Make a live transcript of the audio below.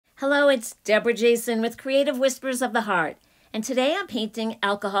Hello, it's Debra Jason with Creative Whispers of the Heart, and today I'm painting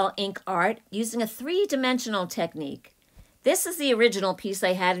alcohol ink art using a three-dimensional technique. This is the original piece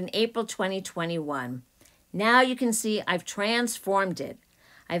I had in April 2021. Now you can see I've transformed it.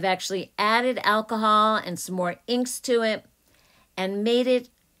 I've actually added alcohol and some more inks to it and made it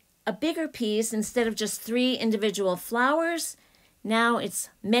a bigger piece. Instead of just 3 individual flowers, now it's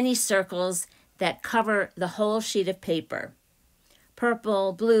many circles that cover the whole sheet of paper.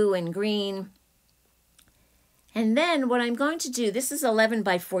 Purple, blue, and green. And then what I'm going to do, this is 11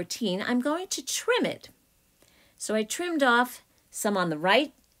 by 14, I'm going to trim it. So I trimmed off some on the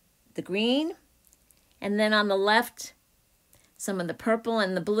right, the green, and then on the left, some of the purple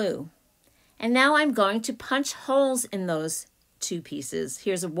and the blue. And now I'm going to punch holes in those 2 pieces.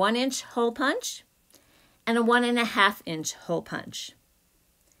 Here's a 1-inch hole punch and a 1.5-inch hole punch.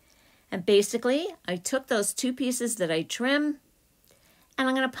 And basically, I took those 2 pieces that I trimmed, and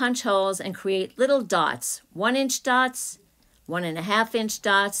I'm going to punch holes and create little dots, 1-inch dots, 1.5-inch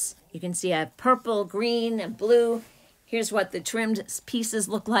dots. You can see I have purple, green, and blue. Here's what the trimmed pieces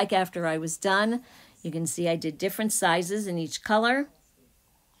look like after I was done. You can see I did different sizes in each color,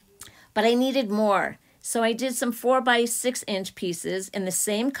 but I needed more. So I did some 4 by 6-inch pieces in the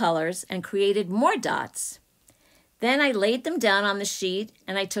same colors and created more dots. Then I laid them down on the sheet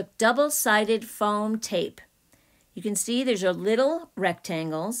and I took double-sided foam tape. You can see there's your little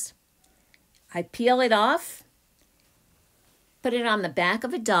rectangles. I peel it off, put it on the back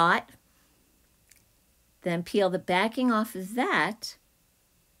of a dot, then peel the backing off of that.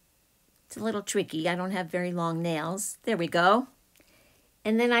 It's a little tricky. I don't have very long nails. There we go.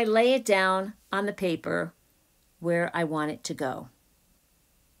 And then I lay it down on the paper where I want it to go.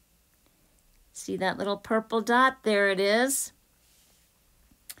 See that little purple dot? There it is.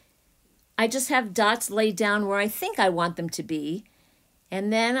 I just have dots laid down where I think I want them to be,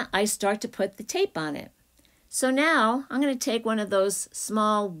 and then I start to put the tape on it. So now I'm going to take one of those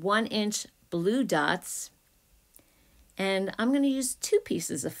small 1-inch blue dots, and I'm going to use 2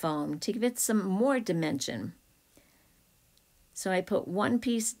 pieces of foam to give it some more dimension. So I put 1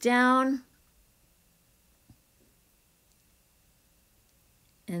 piece down,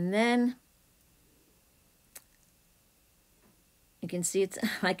 and then you can see it's,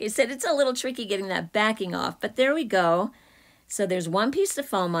 like I said, it's a little tricky getting that backing off, but there we go. So there's 1 piece of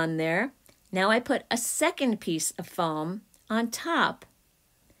foam on there. Now I put a 2nd piece of foam on top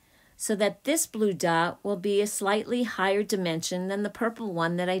so that this blue dot will be a slightly higher dimension than the purple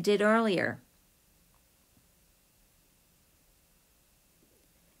one that I did earlier.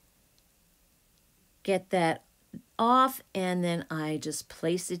 Get that off, and then I just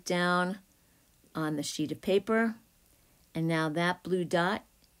place it down on the sheet of paper. And now that blue dot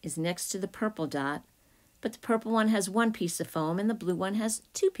is next to the purple dot, but the purple one has 1 piece of foam and the blue one has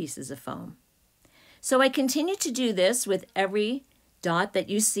 2 pieces of foam. So I continue to do this with every dot that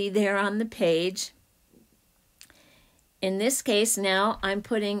you see there on the page. In this case now I'm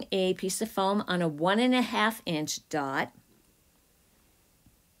putting a piece of foam on a 1.5-inch dot.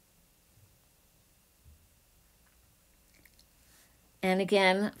 And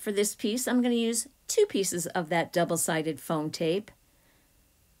again, for this piece, I'm going to use 2 pieces of that double-sided foam tape.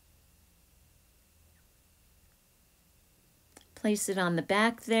 Place it on the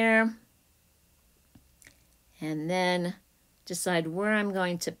back there. And then decide where I'm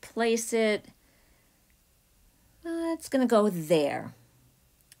going to place it. It's going to go there.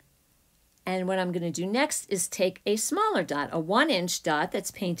 And what I'm going to do next is take a smaller dot, a 1-inch dot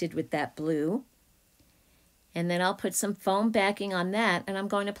that's painted with that blue. And then I'll put some foam backing on that, and I'm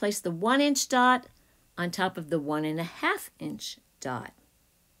going to place the 1-inch dot on top of the 1.5-inch dot.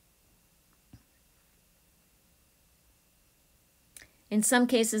 In some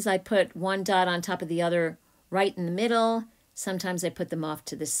cases, I put 1 dot on top of the other right in the middle. Sometimes I put them off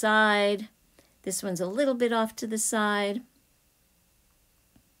to the side. This one's a little bit off to the side.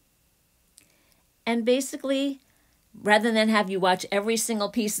 And basically, rather than have you watch every single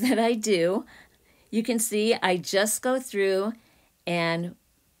piece that I do, you can see I just go through and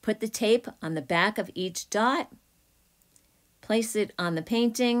put the tape on the back of each dot, place it on the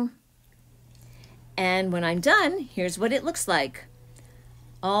painting, and when I'm done, here's what it looks like.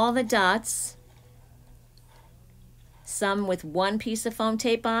 All the dots, some with 1 piece of foam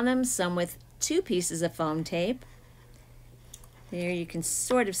tape on them, some with 2 pieces of foam tape. There you can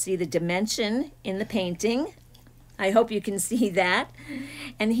sort of see the dimension in the painting. I hope you can see that.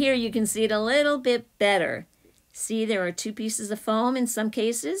 And here you can see it a little bit better. See, there are 2 pieces of foam in some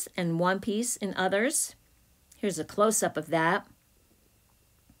cases and 1 piece in others. Here's a close-up of that.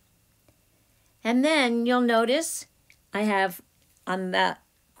 And then you'll notice I have on the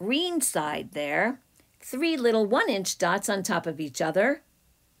green side there. 3 little 1-inch dots on top of each other.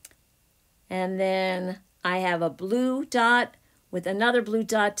 And then I have a blue dot with another blue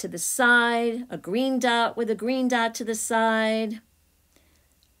dot to the side, a green dot with a green dot to the side,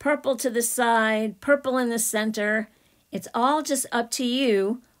 purple to the side, purple in the center. It's all just up to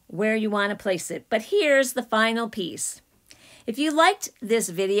you where you want to place it. But here's the final piece. If you liked this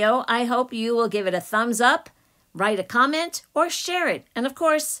video, I hope you will give it a thumbs up, write a comment, or share it. And of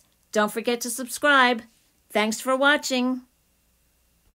course, don't forget to subscribe. Thanks for watching.